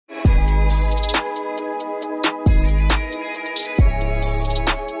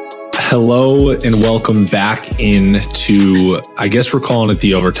Hello and welcome back into, I guess we're calling it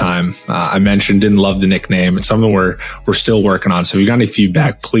the overtime. I mentioned didn't love the nickname. It's something we're still working on. So if you got any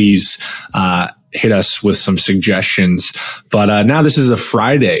feedback, please hit us with some suggestions. But now this is a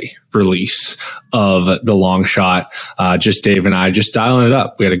Friday release of The Long Shot. Just Dave and I just dialing it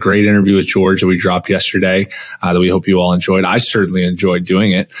up. We had a great interview with George that we dropped yesterday that we hope you all enjoyed. I certainly enjoyed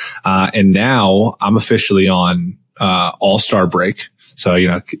doing it. And now I'm officially on All-Star break. So,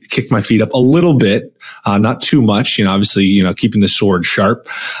 kick my feet up a little bit, not too much, obviously, keeping the sword sharp,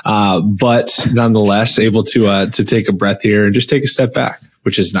 but nonetheless able to take a breath here and just take a step back,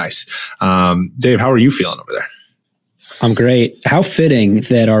 which is nice. Dave, how are you feeling over there? I'm great. How fitting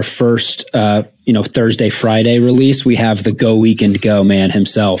that our first, Thursday, Friday release, we have the Go Weekend Go man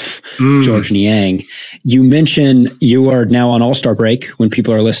himself, George Niang. You mentioned you are now on All-Star break when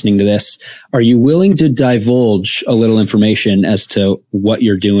people are listening to this. Are you willing to divulge a little information as to what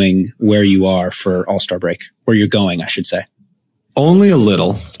you're doing, where you are for All-Star break, where you're going, I should say? Only a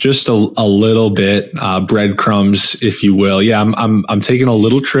little, just a little bit, breadcrumbs, if you will. Yeah, I'm taking a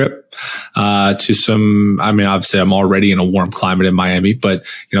little trip, to some, obviously I'm already in a warm climate in Miami, but,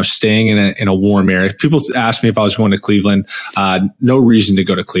 staying in a warm area. People asked me if I was going to Cleveland. No reason to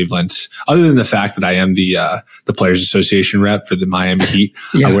go to Cleveland other than the fact that I am the Players Association rep for the Miami Heat.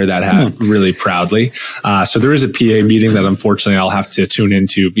 Yeah. I wear that hat really proudly. So there is a PA meeting that unfortunately I'll have to tune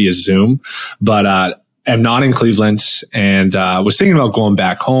into via Zoom, but, I'm not in Cleveland and was thinking about going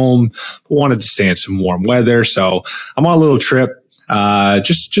back home, wanted to stay in some warm weather. So I'm on a little trip,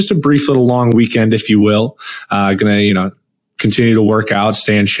 just a brief little long weekend, if you will. Gonna, continue to work out,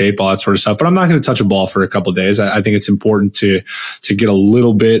 stay in shape, all that sort of stuff. But I'm not going to touch a ball for a couple of days. I think it's important to get a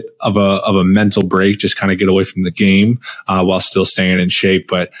little bit of a mental break, just kind of get away from the game, while still staying in shape.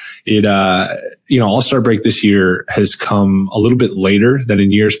 But it, All-Star break this year has come a little bit later than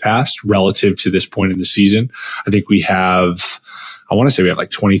in years past relative to this point in the season. I think we have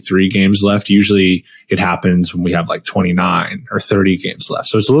like 23 games left. Usually it happens when we have like 29 or 30 games left.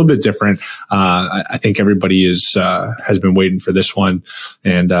 So it's a little bit different. I think everybody has been waiting for this one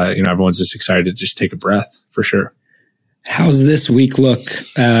and, everyone's just excited to just take a breath for sure. How's this week look,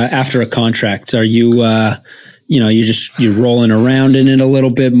 after a contract? Are you, you're rolling around in it a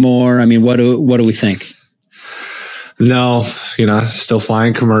little bit more? What do we think? No, still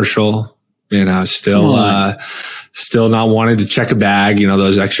flying commercial, still not wanting to check a bag,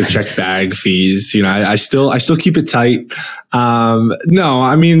 those extra check bag fees. I still keep it tight.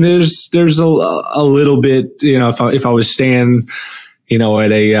 No, there's a little bit, if I was staying, at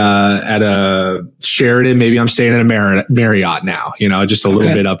a Sheraton, maybe I'm staying at a Marriott now, just a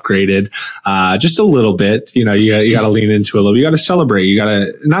little bit upgraded, just a little bit, you got to lean into a little, you got to celebrate, you got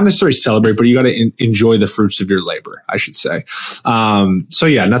to not necessarily celebrate, but you got to enjoy the fruits of your labor, I should say. So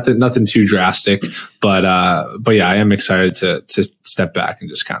yeah, nothing too drastic, but yeah, I am excited to step back and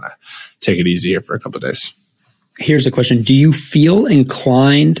just kind of take it easy here for a couple of days. Here's a question. Do you feel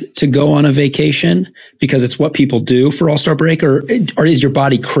inclined to go on a vacation because it's what people do for All-Star break, or is your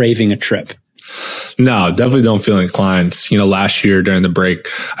body craving a trip? No, definitely don't feel inclined. Last year during the break,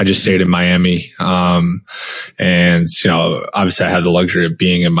 I just stayed in Miami. And, obviously I had the luxury of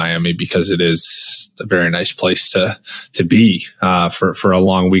being in Miami because it is a very nice place to be, for a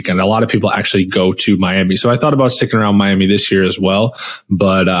long weekend. A lot of people actually go to Miami. So I thought about sticking around Miami this year as well.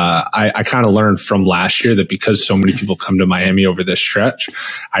 But, I kind of learned from last year that because so many people come to Miami over this stretch,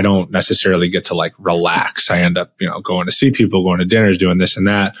 I don't necessarily get to like relax. I end up, going to see people, going to dinners, doing this and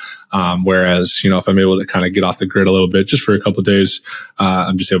that. Whereas, if I'm able to kind of get off the grid a little bit just for a couple of days,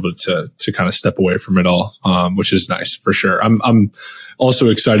 I'm just able to kind of step away from it all, which is nice for sure. I'm also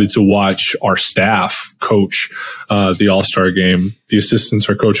excited to watch our staff coach, the All-Star game. The assistants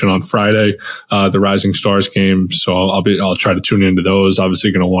are coaching on Friday, the Rising Stars game. So I'll try to tune into those.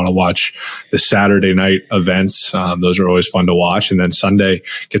 Obviously going to want to watch the Saturday night events. Those are always fun to watch. And then Sunday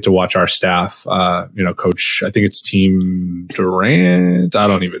get to watch our staff, coach. I think it's Team Durant. I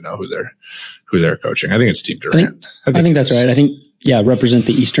don't even know who they're coaching. I think it's Team Durant. I think that's right. I think, represent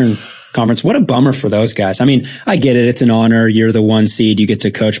the Eastern Conference. What a bummer for those guys. I get it. It's an honor. You're the 1 seed. You get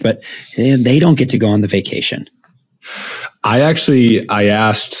to coach, but they don't get to go on the vacation. I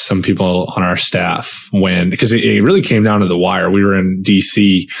asked some people on our staff because it really came down to the wire. We were in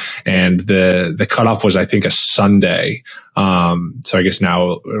DC and the cutoff was, I think, a Sunday. So I guess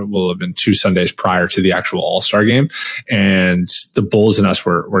now it will have been 2 Sundays prior to the actual All-Star game. And the Bulls and us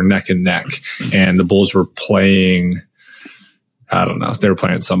were neck and neck, and the Bulls were playing, I don't know, they were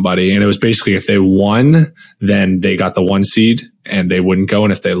playing somebody, and it was basically if they won, then they got the 1 seed and they wouldn't go.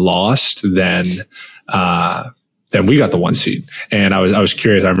 And if they lost, then, then we got the 1 seed. And I was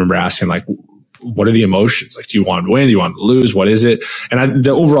curious. I remember asking, like, what are the emotions? Like, do you want to win? Do you want to lose? What is it? And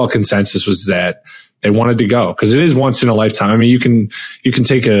the overall consensus was that they wanted to go, because it is once in a lifetime. I mean, you can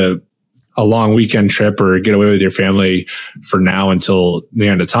take a long weekend trip or get away with your family for now until the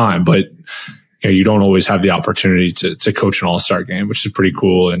end of time, but you don't always have the opportunity to coach an all-star game, which is pretty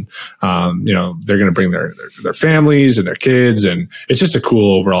cool. And, they're going to bring their families and their kids, and it's just a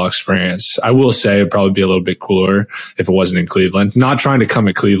cool overall experience. I will say it'd probably be a little bit cooler if it wasn't in Cleveland. Not trying to come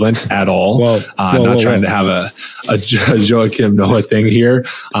at Cleveland at all. Not trying to have a Joakim Noah thing here.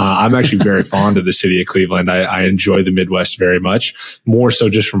 I'm actually very fond of the city of Cleveland. I enjoy the Midwest very much, more so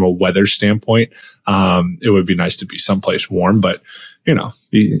just from a weather standpoint. It would be nice to be someplace warm, but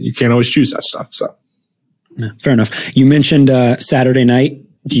you can't always choose that stuff. So, fair enough. You mentioned Saturday night.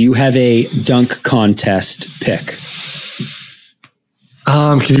 Do you have a dunk contest pick?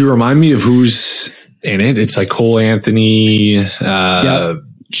 Can you remind me of who's in it? It's like Cole Anthony,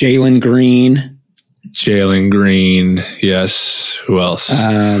 Jalen Green. Jalen Green, yes. Who else?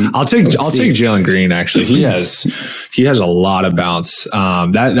 I'll take Jalen Green. Actually, he has a lot of bounce.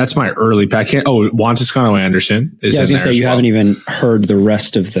 That's my early pack. Juan Toscano Anderson is. I was gonna say you haven't even heard the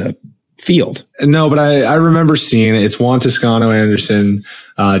rest of the field. No, but I remember seeing it. It's Juan Toscano Anderson,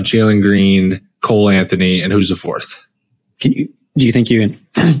 Jalen Green, Cole Anthony, and who's the fourth? Do you think you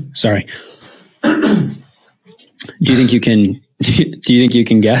can? Sorry. Do you think you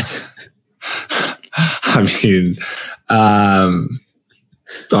can guess? I mean,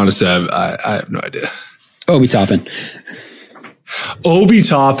 honestly, I have no idea. Obi Toppin. Obi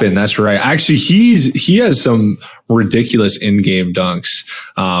Toppin, that's right. Actually, he has some ridiculous in-game dunks.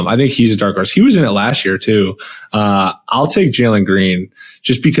 I think he's a dark horse. He was in it last year too. I'll take Jalen Green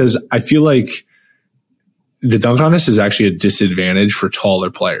just because I feel like the dunk contest is actually a disadvantage for taller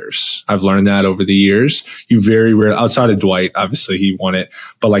players. I've learned that over the years. You very rarely, outside of Dwight, obviously he won it,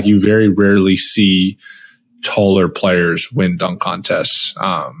 but like you very rarely see taller players win dunk contests.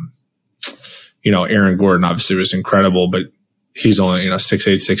 Aaron Gordon obviously was incredible, but he's only,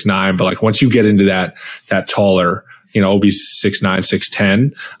 6'8", 6'9". But like once you get into that taller, Obi's 6'9",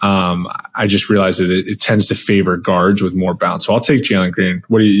 6'10". I just realized that it tends to favor guards with more bounce. So I'll take Jalen Green.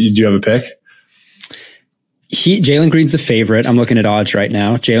 Do you have a pick? Jalen Green's the favorite. I'm looking at odds right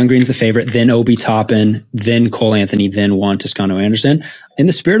now. Jalen Green's the favorite, then Obi Toppin, then Cole Anthony, then Juan Toscano Anderson. In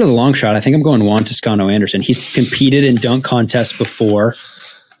the spirit of the long shot, I think I'm going Juan Toscano Anderson. He's competed in dunk contests before,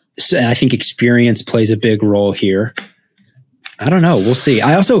 so I think experience plays a big role here. I don't know. We'll see.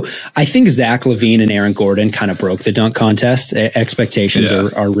 I think Zach LaVine and Aaron Gordon kind of broke the dunk contest. Expectations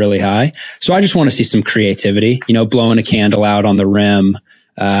are really high. So I just want to see some creativity, blowing a candle out on the rim,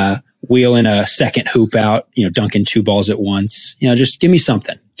 wheeling a second hoop out, dunking 2 balls at once. Just give me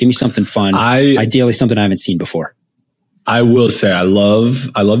something. Give me something fun. Ideally something I haven't seen before. I will say I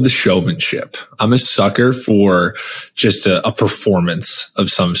love the showmanship. I'm a sucker for just a performance of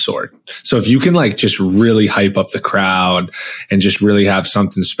some sort. So if you can like just really hype up the crowd and just really have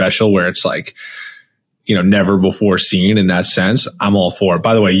something special where it's like, never before seen in that sense, I'm all for it.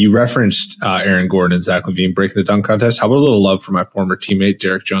 By the way, you referenced Aaron Gordon and Zach LaVine breaking the dunk contest. How about a little love for my former teammate,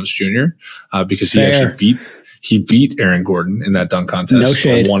 Derek Jones Jr., because he actually beat Aaron Gordon in that dunk contest. No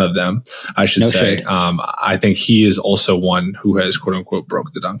shade. One of them, I should say. Shade. I think he is also one who has quote unquote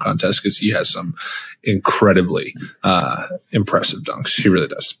broke the dunk contest because he has some incredibly impressive dunks. He really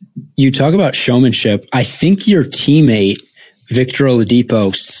does. You talk about showmanship. I think your teammate, Victor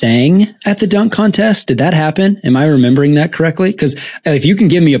Oladipo, sang at the dunk contest. Did that happen? Am I remembering that correctly? Because if you can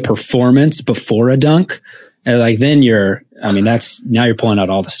give me a performance before a dunk, then now you're pulling out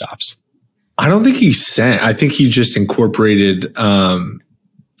all the stops. I don't think he sang. I think he just incorporated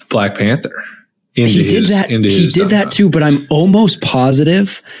Black Panther into his dunk. He did that too, but I'm almost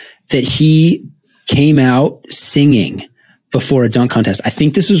positive that he came out singing before a dunk contest. I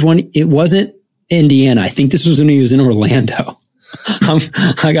think this was when it wasn't Indiana. I think this was when he was in Orlando. I'm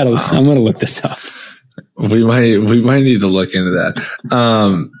going to look this up. We might need to look into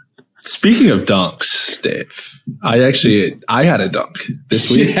that. Speaking of dunks, Dave, I had a dunk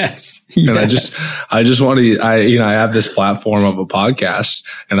this week. Yes. And I just want to, I have this platform of a podcast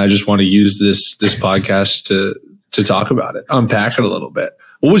and I just want to use this podcast to talk about it, unpack it a little bit.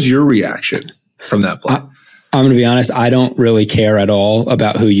 What was your reaction from that play? I'm going to be honest. I don't really care at all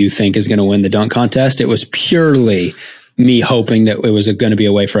about who you think is going to win the dunk contest. It was purely me hoping that it was going to be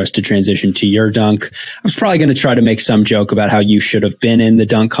a way for us to transition to your dunk. I was probably going to try to make some joke about how you should have been in the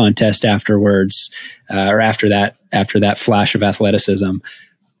dunk contest afterwards, or after that flash of athleticism.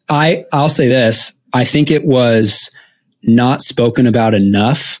 I'll say this. I think it was not spoken about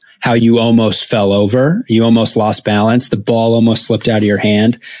enough how you almost fell over. You almost lost balance. The ball almost slipped out of your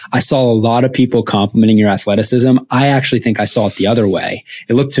hand. I saw a lot of people complimenting your athleticism. I actually think I saw it the other way.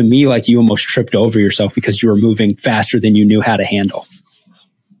 It looked to me like you almost tripped over yourself because you were moving faster than you knew how to handle.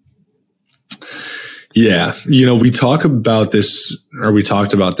 Yeah. We talked about this,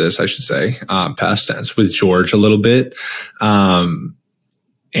 I should say, past tense with George a little bit.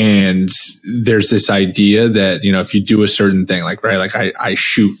 And there's this idea that, if you do a certain thing, like I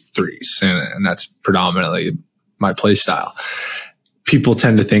shoot threes and that's predominantly my play style. People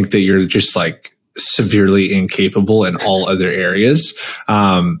tend to think that you're just like severely incapable in all other areas.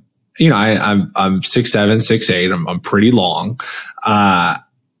 I'm 6'7", 6'8". I'm pretty long.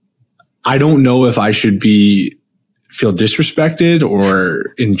 I don't know if I should feel disrespected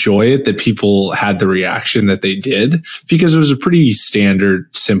or enjoy it that people had the reaction that they did, because it was a pretty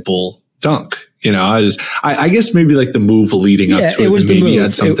standard, simple dunk. I guess maybe like the move leading up to it maybe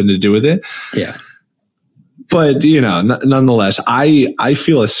had something to do with it. Yeah. But, nonetheless, I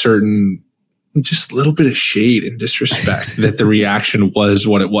feel a certain, just a little bit of shade and disrespect that the reaction was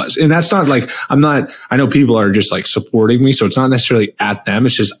what it was. And that's not like, I know people are just like supporting me. So it's not necessarily at them.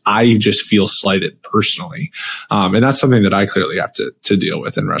 It's just, I just feel slighted personally. And that's something that I clearly have to deal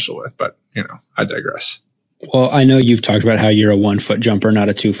with and wrestle with, but I digress. Well, I know you've talked about how you're a 1 foot jumper, not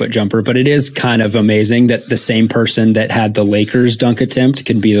a 2 foot jumper, but it is kind of amazing that the same person that had the Lakers dunk attempt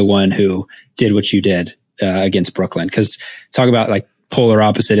can be the one who did what you did against Brooklyn. Cause talk about like polar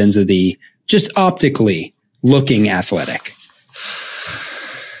opposite ends of the, just optically looking athletic.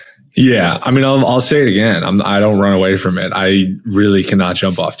 Yeah. I mean, I'll say it again. I don't run away from it. I really cannot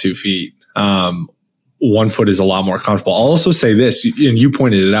jump off 2 feet. 1 foot is a lot more comfortable. I'll also say this, and you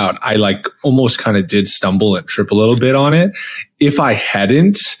pointed it out. I like almost kind of did stumble and trip a little bit on it. If I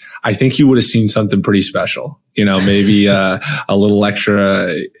hadn't, I think you would have seen something pretty special. Maybe a little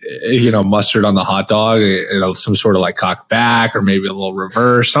extra, mustard on the hot dog, some sort of like cock back, or maybe a little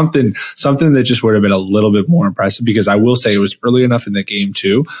reverse, something that just would have been a little bit more impressive, because I will say it was early enough in the game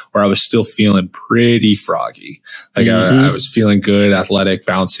too, where I was still feeling pretty froggy. Like I was feeling good, athletic,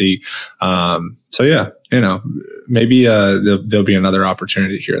 bouncy. So yeah, maybe, there'll be another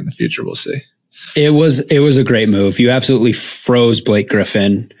opportunity here in the future. We'll see. It was a great move. You absolutely froze Blake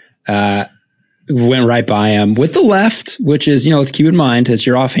Griffin. Went right by him with the left, which is, let's keep in mind that's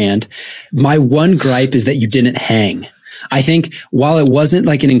your offhand. My one gripe is that you didn't hang. I think while it wasn't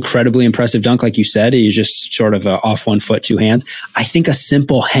like an incredibly impressive dunk, like you said, you just sort of off 1 foot, 2 hands. I think a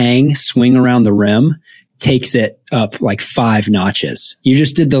simple hang, swing around the rim takes it up like 5 notches. You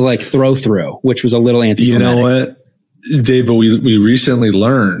just did the like throw through, which was a little anticlimactic. You know what, Dave, but we recently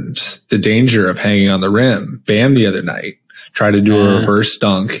learned the danger of hanging on the rim. Bam the other night tried to do a reverse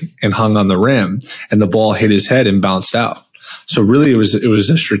dunk and hung on the rim, and the ball hit his head and bounced out. So really it was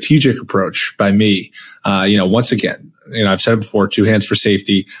a strategic approach by me. Once again, I've said it before, 2 hands for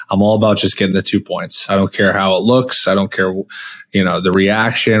safety. I'm all about just getting the 2 points. I don't care how it looks. I don't care, the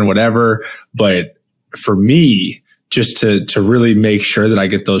reaction, whatever. But for me, just to really make sure that I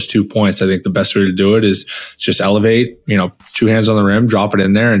get those 2 points, I think the best way to do it is just elevate, 2 hands on the rim, drop it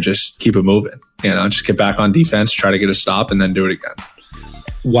in there, and just keep it moving. Just get back on defense, try to get a stop, and then do it again.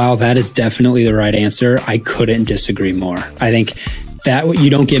 While that is definitely the right answer, I couldn't disagree more. I think that you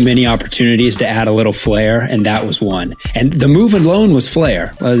don't get many opportunities to add a little flair, and that was one. And the move alone was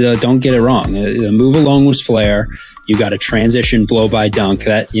flair. Don't get it wrong. The move alone was flair. You got a transition blow by dunk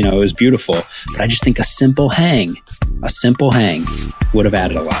that, it was beautiful. But I just think a simple hang would have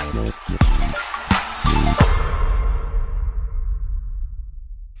added a lot.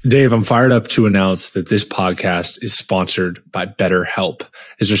 Dave, I'm fired up to announce that this podcast is sponsored by BetterHelp.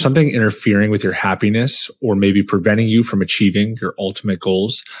 Is there something interfering with your happiness or maybe preventing you from achieving your ultimate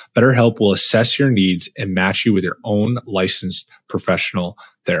goals? BetterHelp will assess your needs and match you with your own licensed professional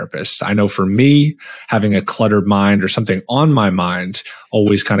therapist. I know for me, having a cluttered mind or something on my mind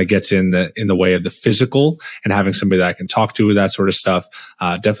always kind of gets in the way of the physical, and having somebody that I can talk to with that sort of stuff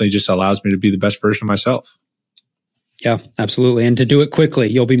definitely just allows me to be the best version of myself. Yeah, absolutely. And to do it quickly,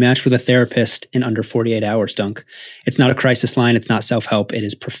 you'll be matched with a therapist in under 48 hours, Dunk. It's not a crisis line. It's not self-help. It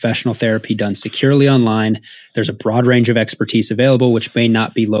is professional therapy done securely online. There's a broad range of expertise available, which may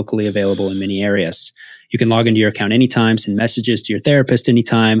not be locally available in many areas. You can log into your account anytime, send messages to your therapist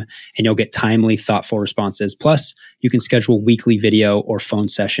anytime, and you'll get timely, thoughtful responses. Plus, you can schedule weekly video or phone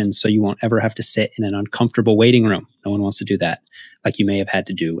sessions so you won't ever have to sit in an uncomfortable waiting room. No one wants to do that, like you may have had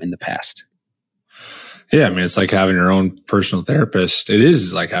to do in the past. Yeah, I mean, it's like having your own personal therapist. It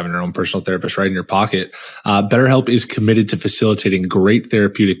is like having your own personal therapist right in your pocket. BetterHelp is committed to facilitating great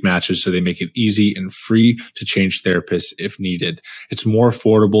therapeutic matches so they make it easy and free to change therapists if needed. It's more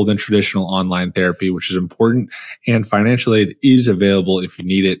affordable than traditional online therapy, which is important, and financial aid is available if you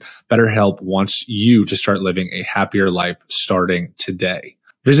need it. BetterHelp wants you to start living a happier life starting today.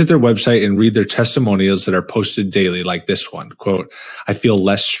 Visit their website and read their testimonials that are posted daily, like this one. Quote, I feel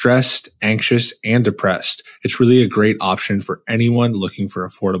less stressed, anxious, and depressed. It's really a great option for anyone looking for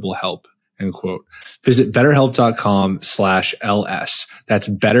affordable help. End quote. Visit betterhelp.com/LS. That's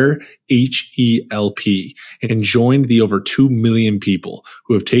better, HELP, and join the over 2 million people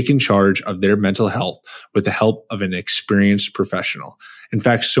who have taken charge of their mental health with the help of an experienced professional. In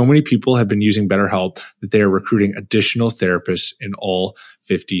fact, so many people have been using BetterHelp that they are recruiting additional therapists in all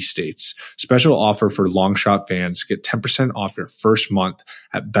 50 states. Special offer for Long Shot fans. Get 10% off your first month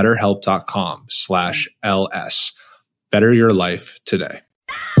at betterhelp.com/LS. Better your life today.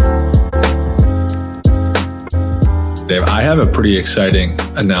 Dave, I have a pretty exciting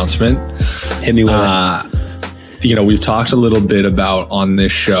announcement. Hit me with it. We've talked a little bit about on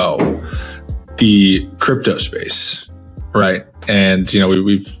this show the crypto space, right? And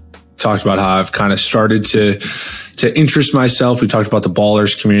we've talked about how I've kind of started to interest myself. We talked about the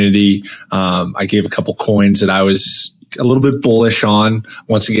ballers community. I gave a couple coins that I was a little bit bullish on.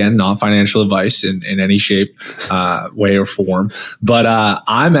 Once again, not financial advice in any shape, way or form. But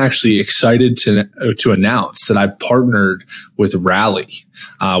I'm actually excited to announce that I've partnered with Rally,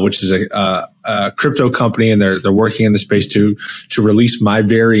 which is a crypto company, and they're working in the space to release my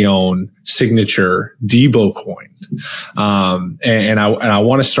very own signature Debo coin. And I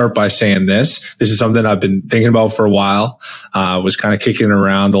want to start by saying this. This is something I've been thinking about for a while. Was kind of kicking it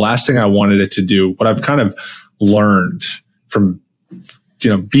around. The last thing I wanted it to do, what I've kind of learned from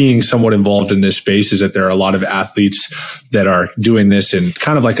being somewhat involved in this space, is that there are a lot of athletes that are doing this in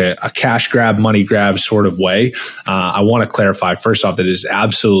kind of like a cash grab, money grab sort of way. I want to clarify first off that it is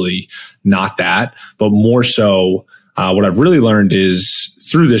absolutely not that, but more so what I've really learned is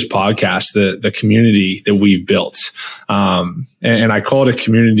through this podcast, the community that we've built. And I call it a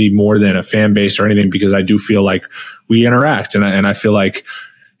community more than a fan base or anything, because I do feel like we interact, and I feel like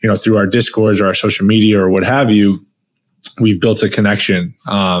through our Discords or our social media or what have you, we've built a connection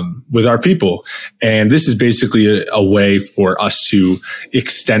with our people. And this is basically a way for us to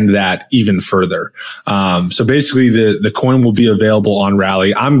extend that even further. So basically the coin will be available on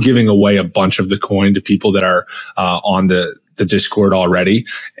Rally. I'm giving away a bunch of the coin to people that are on the Discord already,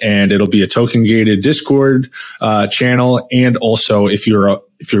 and it'll be a token gated Discord channel. And also if you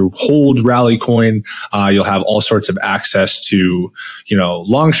hold Rally coin, you'll have all sorts of access to,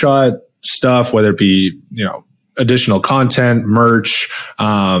 long shot stuff, whether it be, additional content, merch,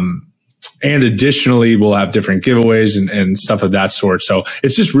 and additionally, we'll have different giveaways and stuff of that sort. So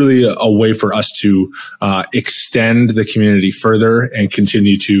it's just really a way for us to extend the community further and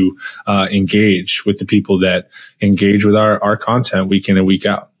continue to engage with the people that engage with our content week in and week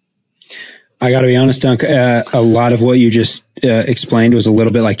out. I got to be honest, Dunk, a lot of what you just explained was a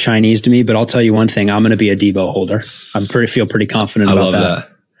little bit like Chinese to me, but I'll tell you one thing. I'm going to be a Debo holder. Feel pretty confident about that.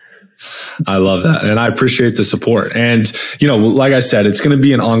 I love that. And I appreciate the support. And, like I said, it's going to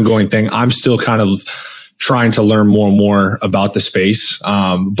be an ongoing thing. I'm still kind of trying to learn more and more about the space.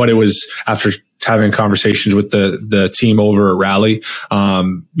 But it was after having conversations with the team over at Rally.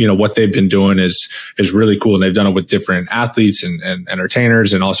 What they've been doing is really cool. And they've done it with different athletes and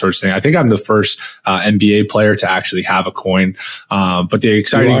entertainers and all sorts of things. I think I'm the first NBA player to actually have a coin. But the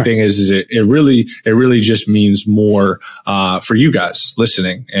exciting thing is it really just means more for you guys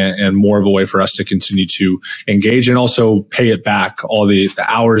listening, and more of a way for us to continue to engage and also pay it back all the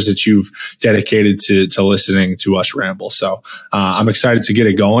hours that you've dedicated to listening to us ramble. So I'm excited to get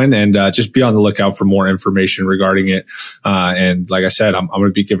it going, and just be on the lookout for more information regarding it. And like I said, I'm going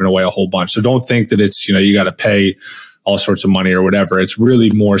to be giving away a whole bunch. So don't think that it's, you got to pay all sorts of money or whatever. It's really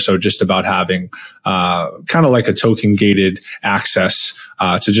more so just about having kind of like a token gated access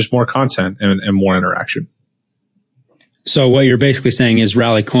to just more content and more interaction. So what you're basically saying is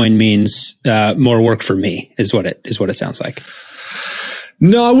Rally Coin means more work for me, is what it sounds like.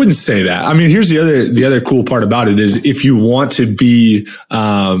 No, I wouldn't say that. I mean, here's the other cool part about it is if you want to be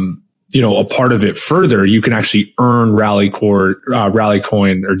a part of it further, you can actually earn Rally coin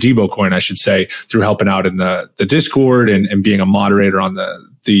or Debo coin, I should say, through helping out in the Discord and being a moderator on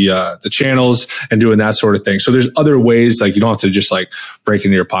the channels and doing that sort of thing. So there's other ways, like you don't have to just like break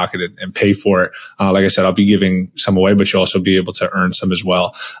into your pocket and pay for it. Like I said, I'll be giving some away, but you'll also be able to earn some as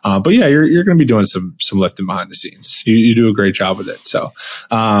well. But yeah, you're going to be doing some lifting behind the scenes. You do a great job with it. So,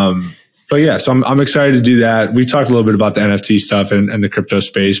 but yeah, so I'm excited to do that. We talked a little bit about the NFT stuff and the crypto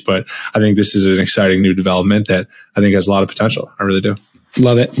space, but I think this is an exciting new development that I think has a lot of potential. I really do.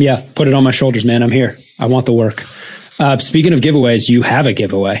 Love it. Yeah. Put it on my shoulders, man. I'm here. I want the work. Speaking of giveaways, you have a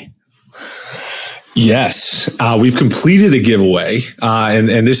giveaway. Yes, we've completed a giveaway,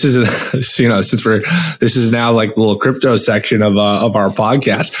 and this is this is now like the little crypto section of our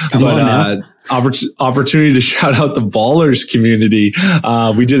podcast. Opportunity to shout out the Ballers community.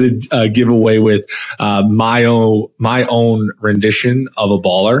 We did a giveaway with my own rendition of a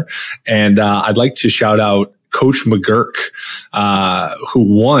baller, and I'd like to shout out Coach McGurk, who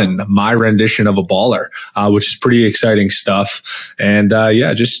won my rendition of a baller, which is pretty exciting stuff. And,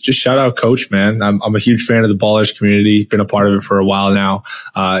 just shout out Coach, man. I'm a huge fan of the Ballers community. Been a part of it for a while now.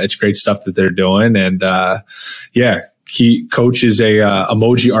 It's great stuff that they're doing. And, Coach is a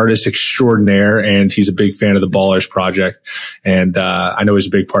emoji artist extraordinaire, and he's a big fan of the Ballers project. And I know he's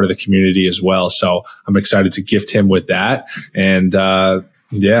a big part of the community as well. So I'm excited to gift him with that. And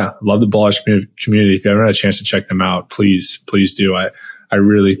love the Ballers community. If you haven't had a chance to check them out, please do. I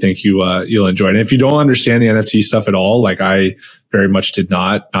really think you'll enjoy it. And if you don't understand the NFT stuff at all, like I very much did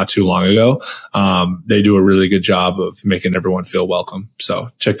not too long ago, they do a really good job of making everyone feel welcome. So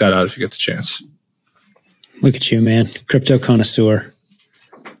check that out if you get the chance. Look at you, man. Crypto connoisseur.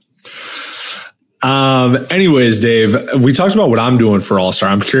 Anyways, Dave, we talked about what I'm doing for All-Star.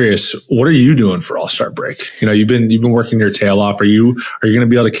 I'm curious, what are you doing for All-Star break? You know, you've been working your tail off. Are you going to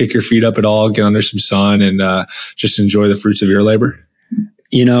be able to kick your feet up at all, get under some sun, and just enjoy the fruits of your labor?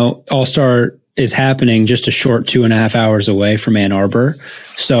 You know, All-Star is happening just a short 2.5 hours away from Ann Arbor.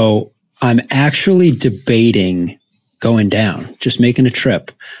 So I'm actually debating going down, just making a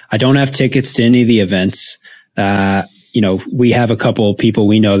trip. I don't have tickets to any of the events. We have a couple people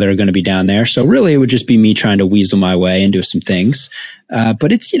we know that are going to be down there. So really it would just be me trying to weasel my way into some things.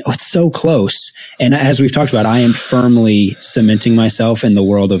 But it's so close. And as we've talked about, I am firmly cementing myself in the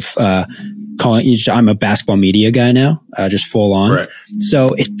world of, I'm a basketball media guy now, just full on. Right.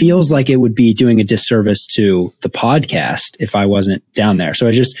 So it feels like it would be doing a disservice to the podcast if I wasn't down there. So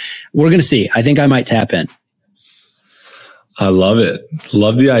we're going to see. I think I might tap in. I love it.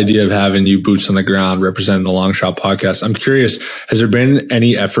 Love the idea of having you boots on the ground representing the Long Shot podcast. I'm curious, has there been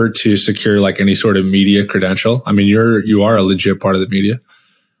any effort to secure like any sort of media credential? I mean, you are a legit part of the media.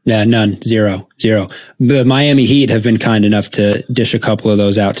 Yeah, none. Zero. The Miami Heat have been kind enough to dish a couple of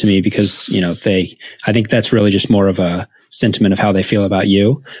those out to me because, I think that's really just more of a sentiment of how they feel about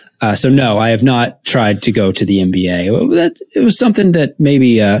you. So no, I have not tried to go to the NBA. It was something that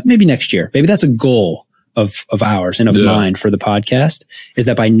maybe next year, maybe that's a goal of ours and of mine for the podcast, is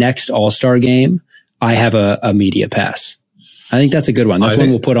that by next All-Star game, I have a media pass. I think that's a good one. That's one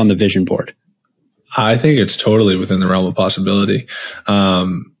we'll put on the vision board. I think it's totally within the realm of possibility.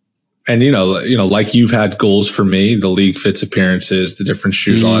 And like you've had goals for me, the league fits appearances, the different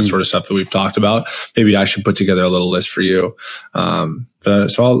shoes, all that sort of stuff that we've talked about. Maybe I should put together a little list for you.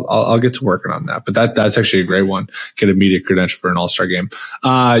 So I'll get to working on that. But that's actually a great one. Get a media credential for an All-Star game.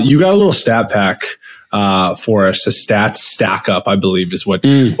 You got a little stat pack for us, a stats stack up, I believe is what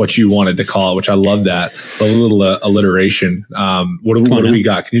you wanted to call it, which I love that. A little alliteration. What do we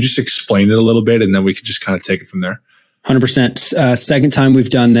got? Can you just explain it a little bit, and then we can just kind of take it from there? 100%. Second time we've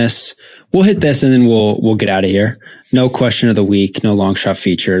done this. We'll hit this and then we'll get out of here. No question of the week, no long shot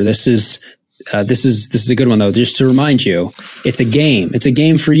feature. This is a good one though. Just to remind you, it's a game. It's a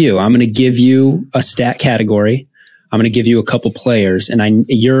game for you. I'm going to give you a stat category. I'm going to give you a couple players, and I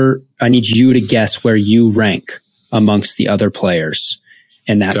need you to guess where you rank amongst the other players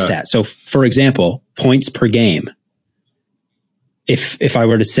in that stat. So for example, points per game. If I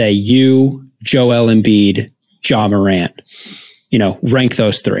were to say you, Joel Embiid, Ja Morant, rank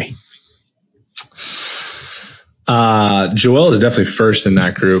those three. Joel is definitely first in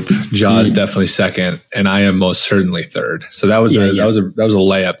that group. Ja is definitely second, and I am most certainly third. So that was a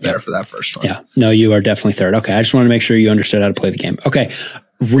layup there for that first one. Yeah. No, you are definitely third. Okay. I just want to make sure you understood how to play the game. Okay.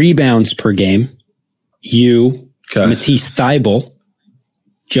 Rebounds per game. You, Matisse Thybulle,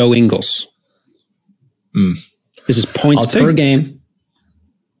 Joe Ingles. This is points per game,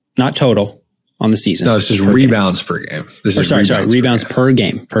 not total. On the season. No, this is rebounds per game. Rebounds per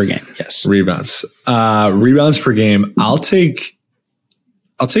game. Per game. Yes. Rebounds. Rebounds per game. I'll take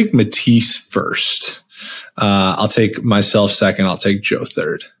Matisse first. I'll take myself second. I'll take Joe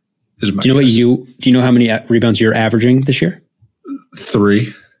third. Do you know how many rebounds you're averaging this year?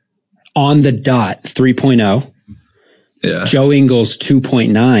 3. On the dot, 3.0. Yeah. Joe Ingles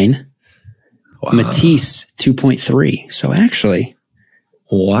 2.9. Wow. Matisse 2.3. So actually,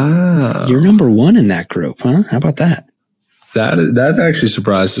 wow. You're number one in that group, huh? How about that? That actually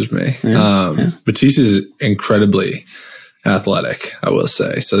surprises me. Matisse is incredibly athletic, I will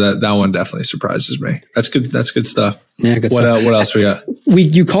say. So that one definitely surprises me. That's good. That's good stuff. Yeah, good what stuff. What else we got?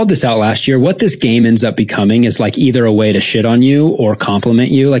 You called this out last year. What this game ends up becoming is like either a way to shit on you or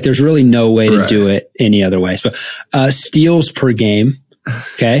compliment you. Like there's really no way to do it any other way. So, steals per game.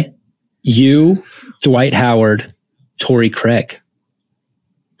 Okay. You, Dwight Howard, Torrey Craig.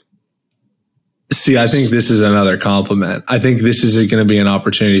 See, I think this is another compliment. I think this is going to be an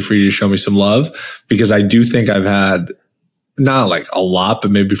opportunity for you to show me some love, because I do think I've had not like a lot,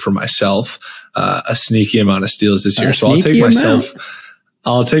 but maybe for myself, a sneaky amount of steals this year. So I'll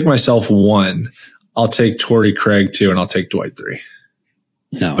take myself 1. I'll take Torrey Craig 2, and I'll take Dwight 3.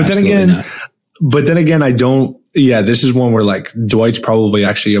 No, but then again, I don't. Yeah, this is one where like Dwight's probably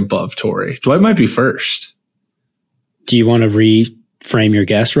actually above Torrey. Dwight might be first. Do you want to reframe your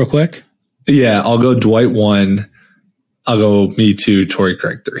guess real quick? Yeah, I'll go Dwight 1. I'll go me 2, Torrey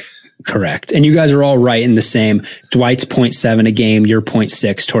Craig 3. Correct. And you guys are all right in the same. Dwight's 0.7 a game, you're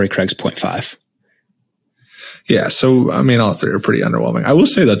 0.6, Torrey Craig's 0.5. Yeah, so I mean, all 3 are pretty underwhelming. I will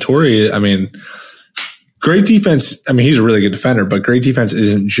say that Torrey, I mean, great defense. I mean, he's a really good defender, but great defense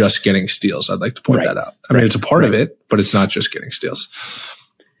isn't just getting steals. I'd like to point that out. I mean, it's a part of it, but it's not just getting steals.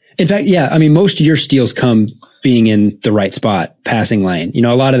 In fact, yeah, I mean, most of your steals come being in the right spot, passing lane. You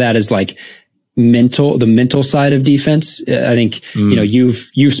know, a lot of that is like the mental side of defense. I think, you know,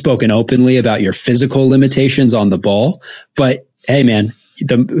 you've spoken openly about your physical limitations on the ball, but hey, man,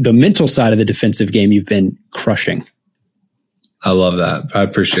 the mental side of the defensive game, you've been crushing. I love that. I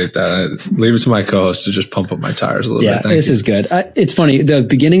appreciate that. Leave it to my co-host to just pump up my tires a little bit. Yeah, this is good. It's funny. The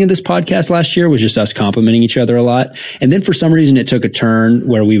beginning of this podcast last year was just us complimenting each other a lot. And then for some reason it took a turn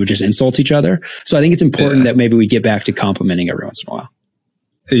where we would just insult each other. So I think it's important that maybe we get back to complimenting every once in a while.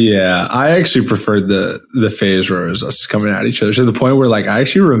 Yeah, I actually preferred the phase where it was us coming at each other, to the point where like I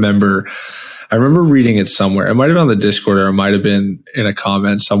remember reading it somewhere. It might have been on the Discord, or it might have been in a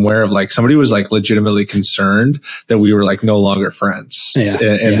comment somewhere of like somebody was like legitimately concerned that we were like no longer friends,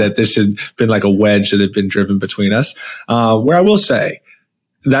 and that this had been like a wedge that had been driven between us. Where I will say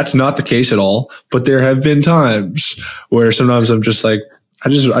that's not the case at all, but there have been times where sometimes I'm just like, I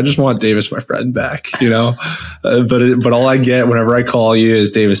just want Davis, my friend, back, you know, but all I get whenever I call you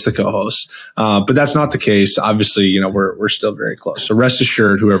is Davis, the co-host. But that's not the case. Obviously, you know, we're still very close. So rest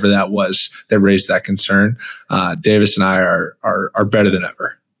assured, whoever that was that raised that concern, Davis and I are better than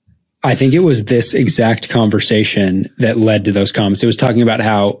ever. I think it was this exact conversation that led to those comments. It was talking about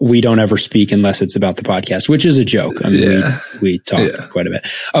how we don't ever speak unless it's about the podcast, which is a joke. I mean, we talk quite a bit.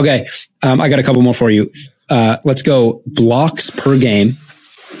 Okay. I got a couple more for you. Let's go blocks per game.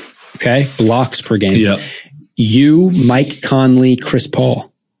 Okay. Blocks per game. Yep. You, Mike Conley, Chris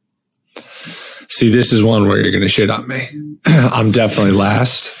Paul. See, this is one where you're going to shit on me. I'm definitely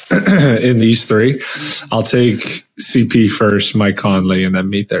last in these 3. I'll take CP first, Mike Conley, and then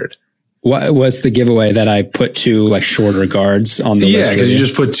me third. What's the giveaway that I put 2 like shorter guards on the list? Yeah, because you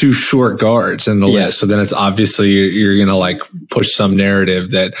just put 2 short guards in the list. So then it's obviously you're going to like push some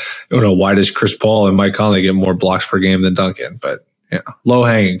narrative that, you know, why does Chris Paul and Mike Conley get more blocks per game than Duncan? But yeah, low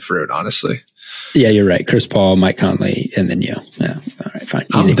hanging fruit, honestly. Yeah, you're right. Chris Paul, Mike Conley, and then you. Yeah. All right, fine.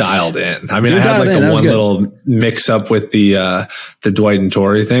 Easy. I'm dialed in. I mean, I had like the one little mix up with the Dwight and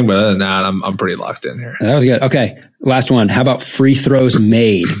Torrey thing, but other than that, I'm pretty locked in here. That was good. Okay. Last one. How about free throws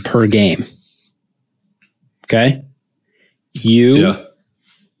made per game? Okay. You,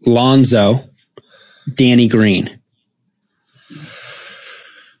 Lonzo, Danny Green.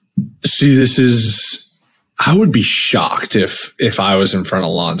 See, I would be shocked if I was in front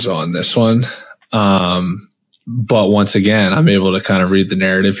of Lonzo on this one. But once again, I'm able to kind of read the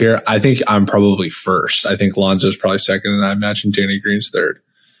narrative here. I think I'm probably first. I think Lonzo's probably second, and I imagine Danny Green's third.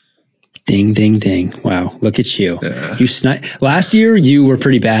 Ding, ding, ding. Wow. Look at you. Yeah. Last year, you were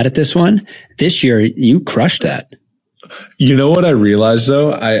pretty bad at this one. This year, you crushed that. You know what I realized,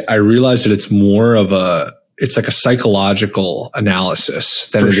 though? I realized that it's more of it's like a psychological analysis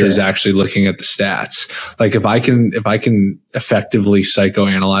than it is actually looking at the stats. Like if I can effectively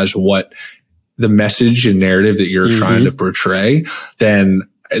psychoanalyze what the message and narrative that you're trying to portray, then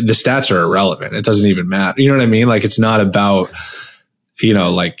the stats are irrelevant. It doesn't even matter. You know what I mean? Like it's not about, you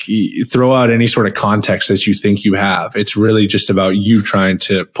know, like throw out any sort of context that you think you have. It's really just about you trying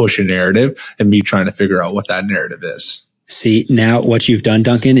to push a narrative and me trying to figure out what that narrative is. See, now what you've done,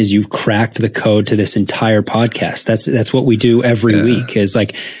 Duncan, is you've cracked the code to this entire podcast. That's what we do every week is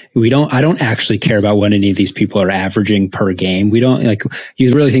like, I don't actually care about what any of these people are averaging per game. We don't like,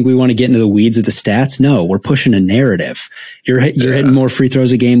 you really think we want to get into the weeds of the stats? No, we're pushing a narrative. You're hitting more free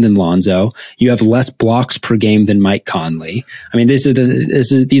throws a game than Lonzo. You have less blocks per game than Mike Conley. I mean, these are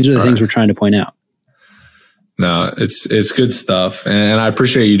the things we're trying to point out. No, it's good stuff. And I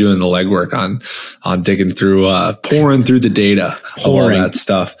appreciate you doing the legwork on digging through, pouring through the data, all that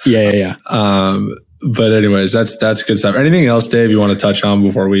stuff. Yeah. But anyways, that's good stuff. Anything else, Dave, you want to touch on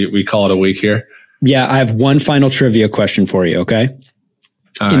before we call it a week here? Yeah. I have one final trivia question for you. Okay.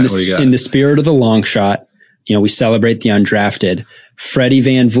 All right, what do you got? In the spirit of the long shot, we celebrate the undrafted. Freddie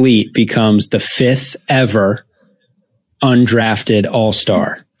Van Vliet becomes the 5th ever undrafted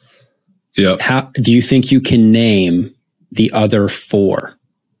All-Star. Yep. How do you think you can name the other 4?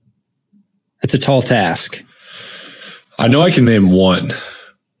 It's a tall task. I know I can name one.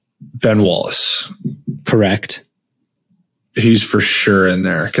 Ben Wallace. Correct. He's for sure in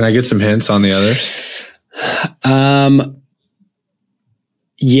there. Can I get some hints on the others?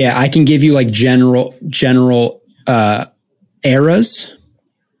 Yeah, I can give you like general eras,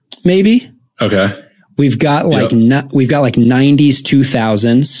 maybe. Okay. We've got like 90s,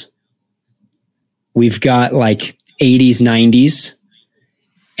 2000s. We've got like 80s, 90s.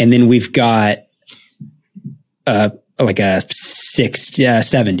 And then we've got like a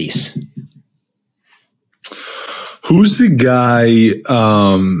 70s. Who's the guy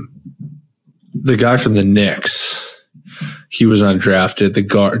from the Knicks? He was undrafted. The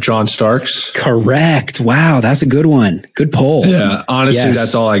guard, John Starks. Correct. Wow, that's a good one. Good poll. Yeah, honestly, yes.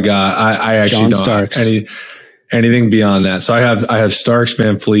 That's all I got. I actually John don't Starks. Anything beyond that. So I have Starks,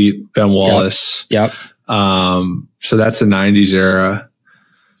 Van Fleet, Ben Wallace. Yep. So that's the 90s era.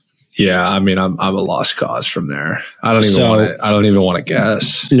 Yeah, I mean, I'm a lost cause from there. I don't even want to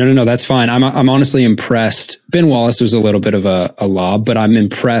guess. No, that's fine. I'm honestly impressed. Ben Wallace was a little bit of a lob, but I'm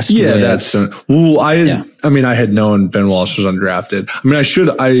impressed. Yeah, I had known Ben Wallace was undrafted. I mean,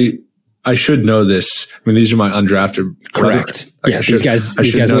 I should know this. I mean, these are my undrafted. Correct. Like, yeah, these guys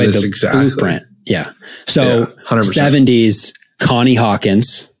laid the exactly. Blueprint. Yeah. So 70s, Connie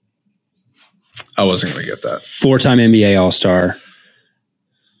Hawkins. I wasn't going to get that. 4-time NBA All-Star.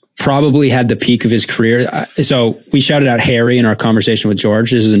 Probably had the peak of his career. So we shouted out Harry in our conversation with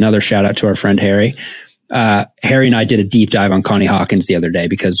George. This is another shout out to our friend Harry. Harry and I did a deep dive on Connie Hawkins the other day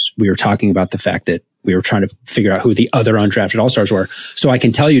because we were talking about the fact that we were trying to figure out who the other undrafted All-Stars were. So I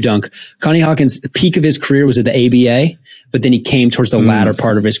can tell you, Dunk, Connie Hawkins, the peak of his career was at the ABA, but then he came towards the latter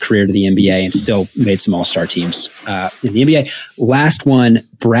part of his career to the NBA and still made some All-Star teams in the NBA. Last one,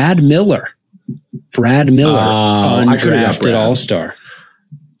 Brad Miller. Undrafted All-Star.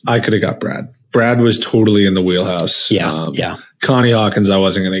 I could have got Brad. Brad was totally in the wheelhouse. Yeah. Connie Hawkins, I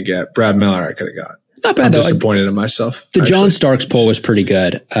wasn't going to get. Brad Miller, I could have got. Not bad, I'm though. Disappointed in myself. The John Starks poll was pretty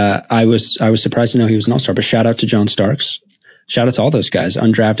good. I was surprised to know he was an All-Star, but shout out to John Starks. Shout out to all those guys.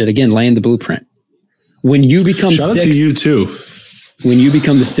 Undrafted, again, laying the blueprint. When you become shout out to you too. When you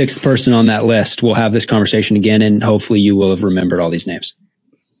become the 6th person on that list, we'll have this conversation again, and hopefully you will have remembered all these names.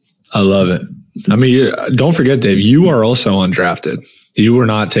 I love it. I mean, don't forget, Dave, you are also undrafted. You were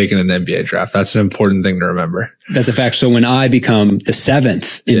not taken in the NBA draft. That's an important thing to remember. That's a fact. So when I become the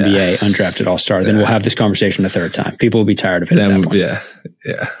 7th NBA undrafted All-Star, then we'll have this conversation a third time. People will be tired of it at that point. Yeah.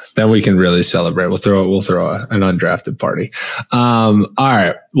 Then we can really celebrate. We'll throw an undrafted party. All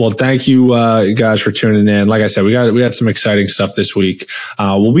right. Well, thank you, guys, for tuning in. Like I said, we got some exciting stuff this week.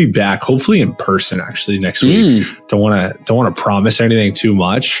 We'll be back hopefully in person actually next week. Don't want to promise anything too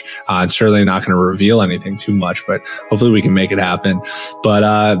much. And certainly not going to reveal anything too much, but hopefully we can make it happen. But,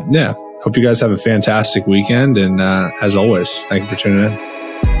 hope you guys have a fantastic weekend. And, as always, thank you for tuning in.